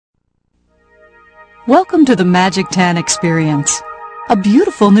Welcome to the Magic Tan experience. A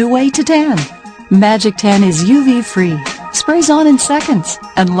beautiful new way to tan. Magic Tan is UV-free, sprays on in seconds,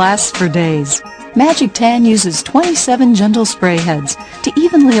 and lasts for days. Magic Tan uses 27 gentle spray heads to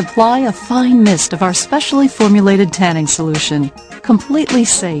evenly apply a fine mist of our specially formulated tanning solution. Completely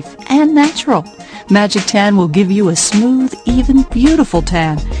safe and natural, Magic Tan will give you a smooth, even, beautiful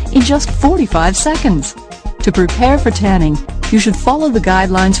tan in just 45 seconds. To prepare for tanning, you should follow the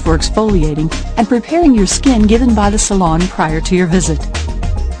guidelines for exfoliating and preparing your skin given by the salon prior to your visit.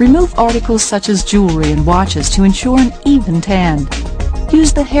 Remove articles such as jewelry and watches to ensure an even tan.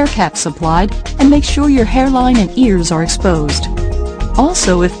 Use the hair cap supplied and make sure your hairline and ears are exposed.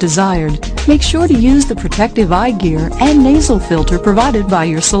 Also, if desired, make sure to use the protective eye gear and nasal filter provided by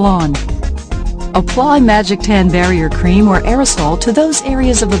your salon. Apply Magic Tan Barrier Cream or aerosol to those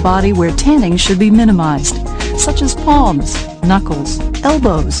areas of the body where tanning should be minimized, such as palms, knuckles,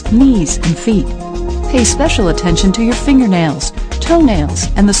 elbows, knees, and feet. Pay special attention to your fingernails, toenails,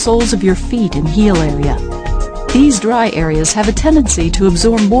 and the soles of your feet and heel area. These dry areas have a tendency to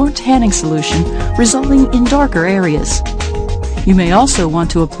absorb more tanning solution, resulting in darker areas. You may also want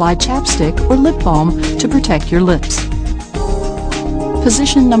to apply chapstick or lip balm to protect your lips.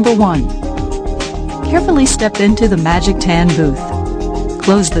 Position number 1. Carefully step into the Magic Tan booth.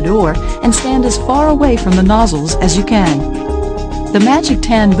 Close the door and stand as far away from the nozzles as you can. The Magic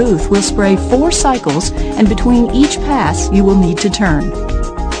Tan booth will spray 4 cycles, and between each pass you will need to turn.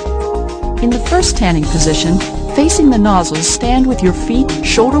 In the first tanning position, facing the nozzles, stand with your feet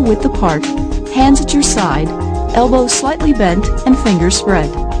shoulder-width apart, hands at your side, elbows slightly bent, and fingers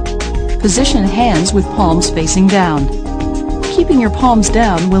spread. Position hands with palms facing down. Keeping your palms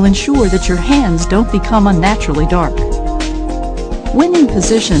down will ensure that your hands don't become unnaturally dark. When in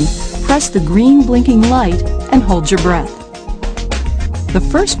position, press the green blinking light and hold your breath. The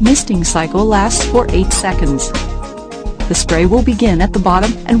first misting cycle lasts for 8 seconds. The spray will begin at the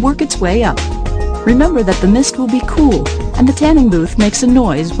bottom and work its way up. Remember that the mist will be cool and the tanning booth makes a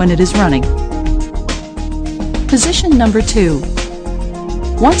noise when it is running. Position number 2.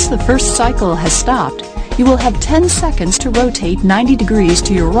 Once the first cycle has stopped, you will have 10 seconds to rotate 90 degrees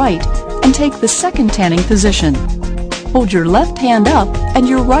to your right and take the second tanning position. Hold your left hand up and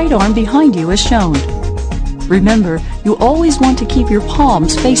your right arm behind you as shown. Remember, you always want to keep your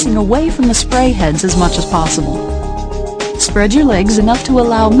palms facing away from the spray heads as much as possible. Spread your legs enough to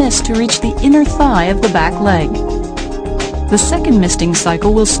allow mist to reach the inner thigh of the back leg. The second misting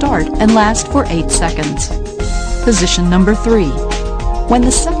cycle will start and last for 8 seconds. Position number 3. When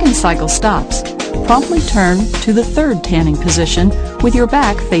the second cycle stops, promptly turn to the third tanning position with your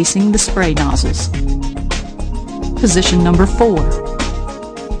back facing the spray nozzles. Position number 4.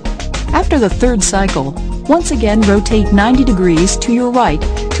 After the third cycle, once again rotate 90 degrees to your right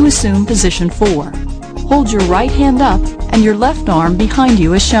to assume position 4. Hold your right hand up and your left arm behind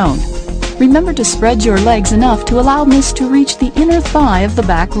you as shown. Remember to spread your legs enough to allow mist to reach the inner thigh of the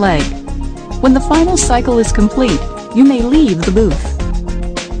back leg. When the final cycle is complete, you may leave the booth.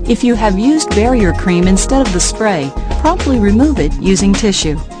 If you have used barrier cream instead of the spray, promptly remove it using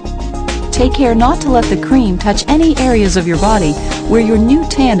tissue. Take care not to let the cream touch any areas of your body where your new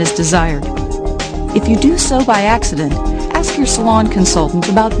tan is desired. If you do so by accident, ask your salon consultant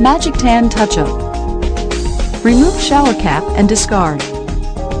about Magic Tan Touch-Up. Remove shower cap and discard.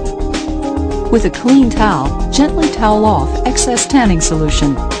 With a clean towel, gently towel off excess tanning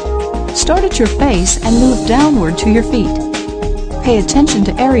solution. Start at your face and move downward to your feet. Pay attention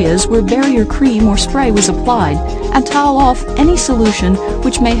to areas where barrier cream or spray was applied and towel off any solution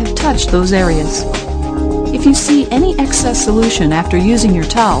which may have touched those areas. If you see any excess solution after using your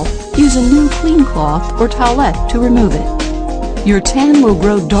towel, use a new clean cloth or towelette to remove it. Your tan will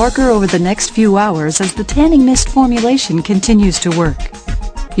grow darker over the next few hours as the tanning mist formulation continues to work.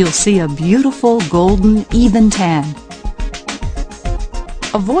 You'll see a beautiful, golden, even tan.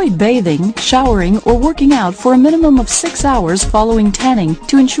 Avoid bathing, showering, or working out for a minimum of 6 hours following tanning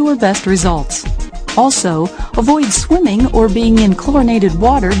to ensure best results. Also, avoid swimming or being in chlorinated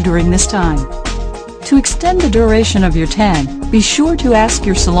water during this time. To extend the duration of your tan, be sure to ask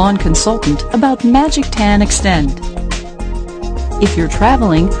your salon consultant about Magic Tan Extend. If you're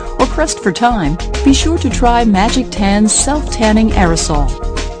traveling or pressed for time, be sure to try Magic Tan's self-tanning aerosol.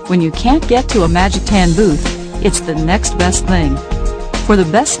 When you can't get to a Magic Tan booth, it's the next best thing. For the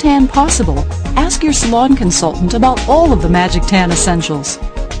best tan possible, ask your salon consultant about all of the Magic Tan essentials.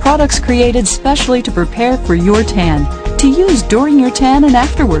 Products created specially to prepare for your tan, to use during your tan and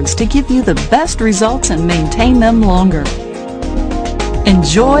afterwards to give you the best results and maintain them longer.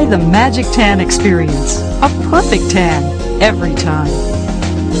 Enjoy the Magic Tan experience. A perfect tan every time.